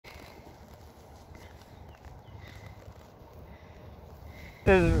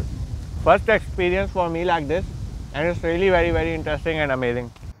This is first experience for me like this, and it's really very interesting and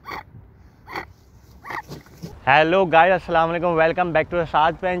amazing. Hello guys, assalamu alaikum. Welcome back to the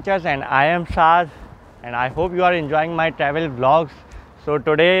SaadVentures, and I am Saad, and I hope you are enjoying my travel vlogs. So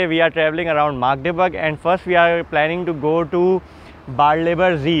today we are traveling around Magdeburg, and first we are planning to go to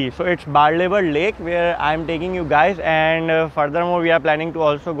Barleber Z. So it's Barleber Lake where I am taking you guys, and furthermore we are planning to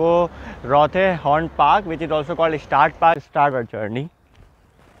also go Rothe Horn Park, which is also called Start Park. Start our journey.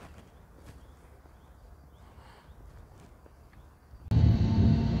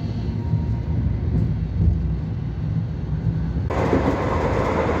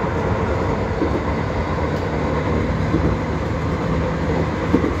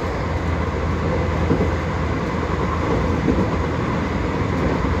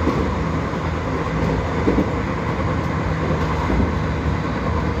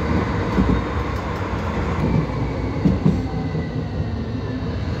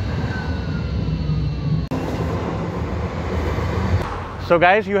 So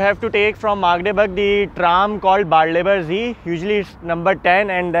guys, you have to take from Magdeburg the tram called Barleber Z. Usually it's number 10,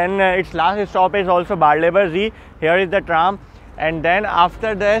 and then its last stop is also Barleber Z. Here is the tram, and then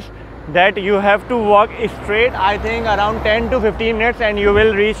after this that you have to walk straight, I think around 10 to 15 minutes, and you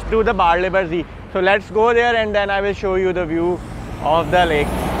will reach to the Barleber Z. So let's go there, and then I will show you the view of the lake.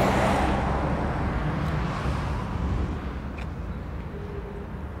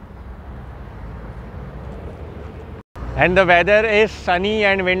 And the weather is sunny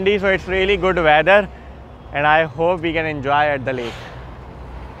and windy, so it's really good weather, and I hope we can enjoy at the lake.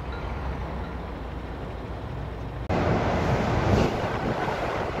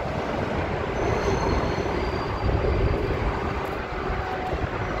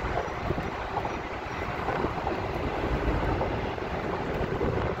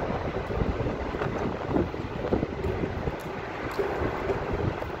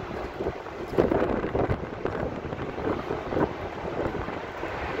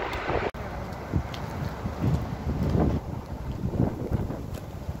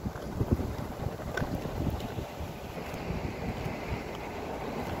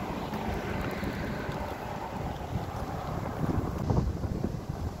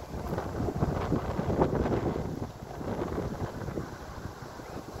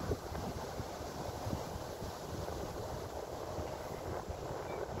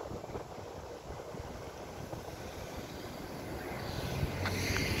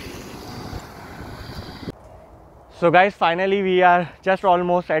 So guys, finally we are just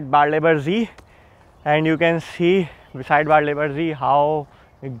almost at Barleber Z, and you can see beside Barleber Z how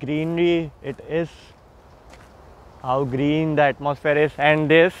greenery it is, how green the atmosphere is. And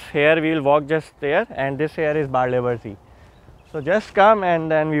this here we will walk just there, and this here is Barleber Z. So just come, and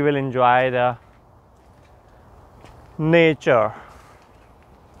then we will enjoy the nature.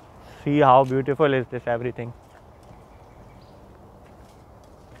 See how beautiful is this everything.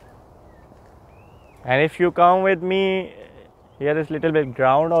 And if you come with me, here is little bit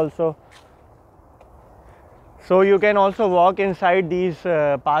ground also, so you can also walk inside these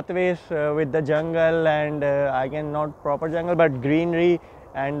pathways with the jungle, and I can not proper jungle but greenery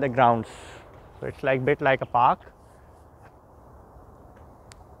and the grounds, so it's like bit like a park.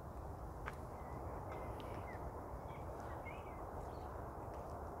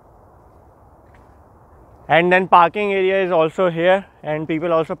 And then parking area is also here, and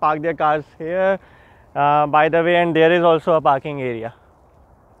people also park their cars here, by the way, and there is also a parking area.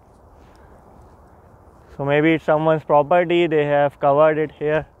 So maybe it's someone's property, they have covered it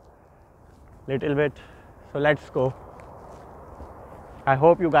here little bit. So let's go. I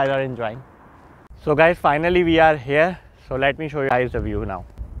hope you guys are enjoying. So guys, finally we are here, so let me show you guys the view now.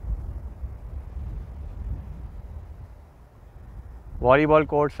 Volleyball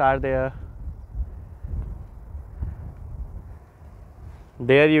courts are there.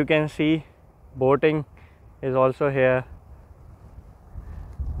 There you can see boating is also here.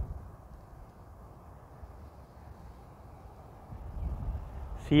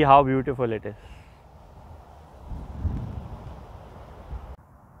 See how beautiful it is.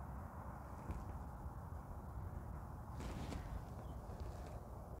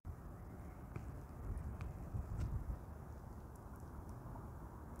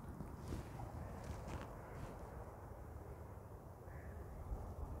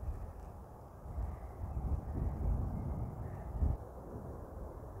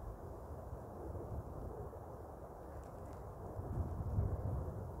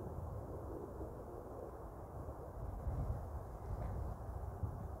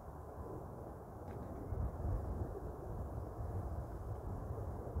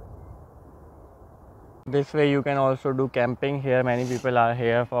 This way you can also do camping here. Many people are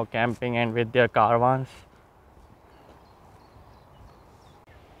here for camping and with their caravans.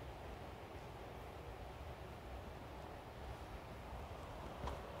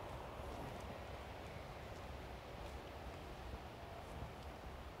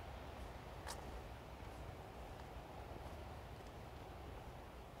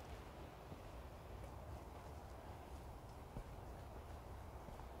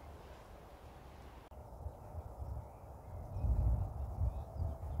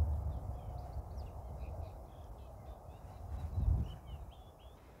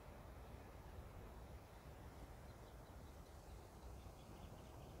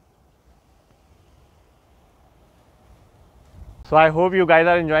 So I hope you guys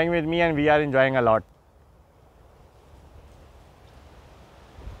are enjoying with me, and we are enjoying a lot.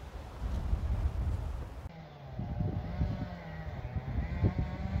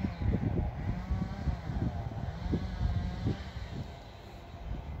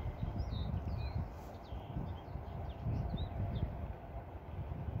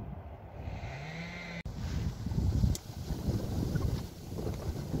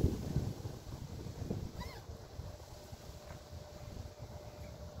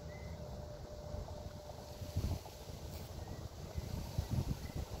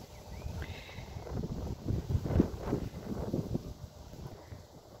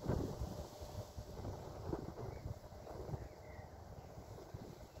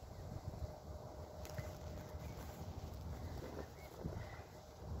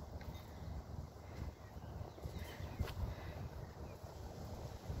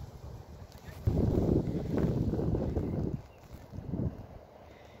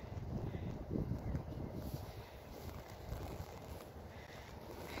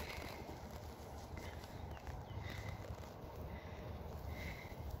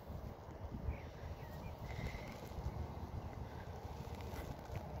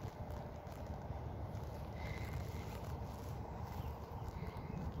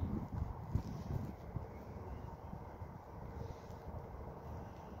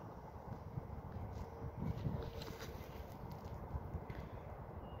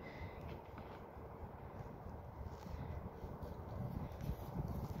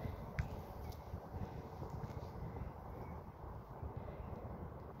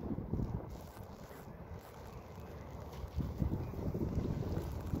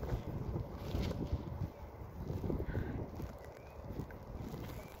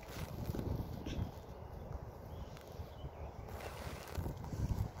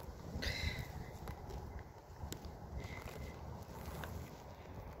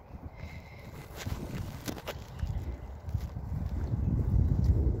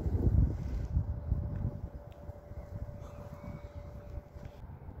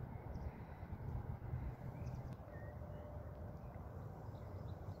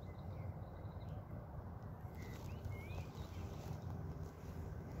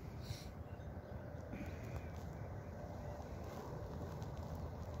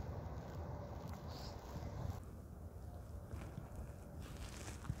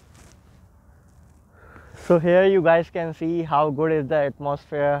 So here you guys can see how good is the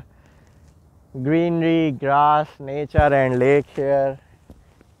atmosphere, greenery, grass, nature and lake here.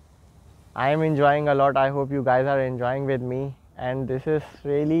 I am enjoying a lot. I hope you guys are enjoying with me, and this is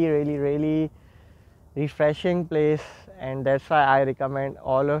really refreshing place, and that's why I recommend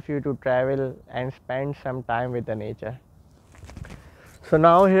all of you to travel and spend some time with the nature. So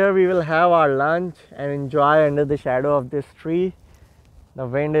now here we will have our lunch and enjoy under the shadow of this tree. The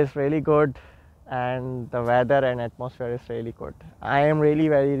wind is really good and the weather and atmosphere is really good. I am really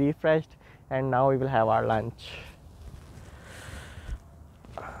very refreshed, and now we will have our lunch.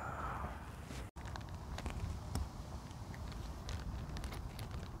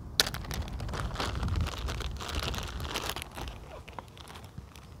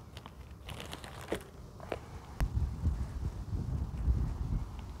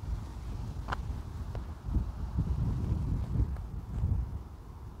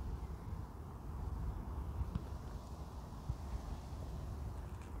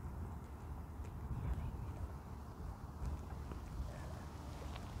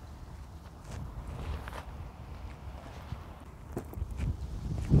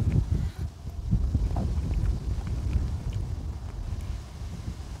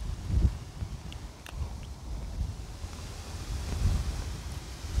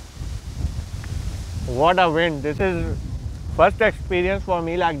 What a wind! This is first experience for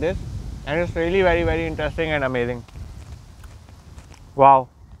me like this, and it's really very interesting and amazing. Wow.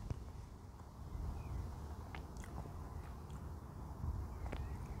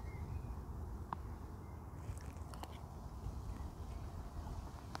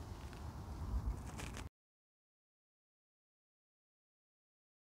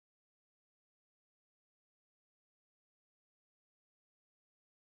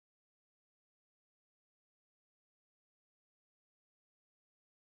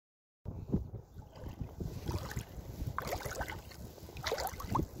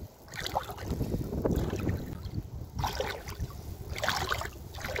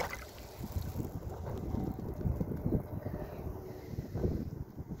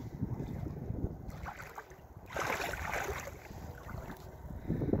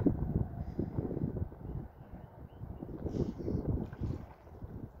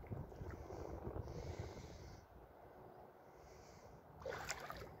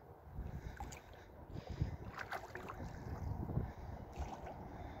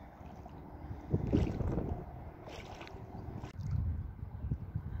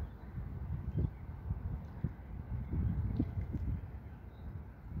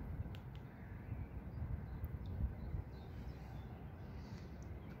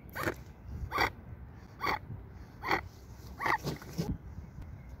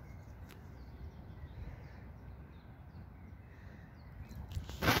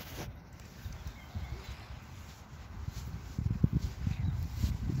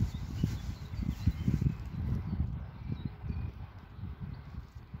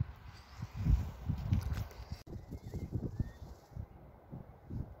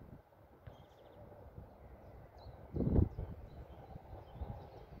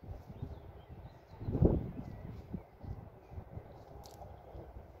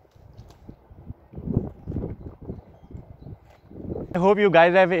 I hope you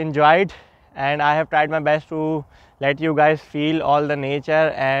guys have enjoyed, and I have tried my best to let you guys feel all the nature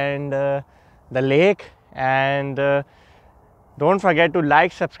and the lake. And don't forget to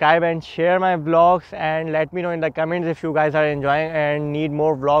like, subscribe and share my vlogs, and let me know in the comments if you guys are enjoying and need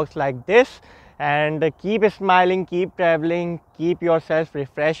more vlogs like this. And keep smiling, keep traveling, keep yourself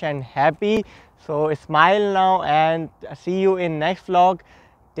refreshed and happy. So smile now, and see you in next vlog.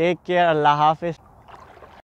 Take care. Allah Hafiz.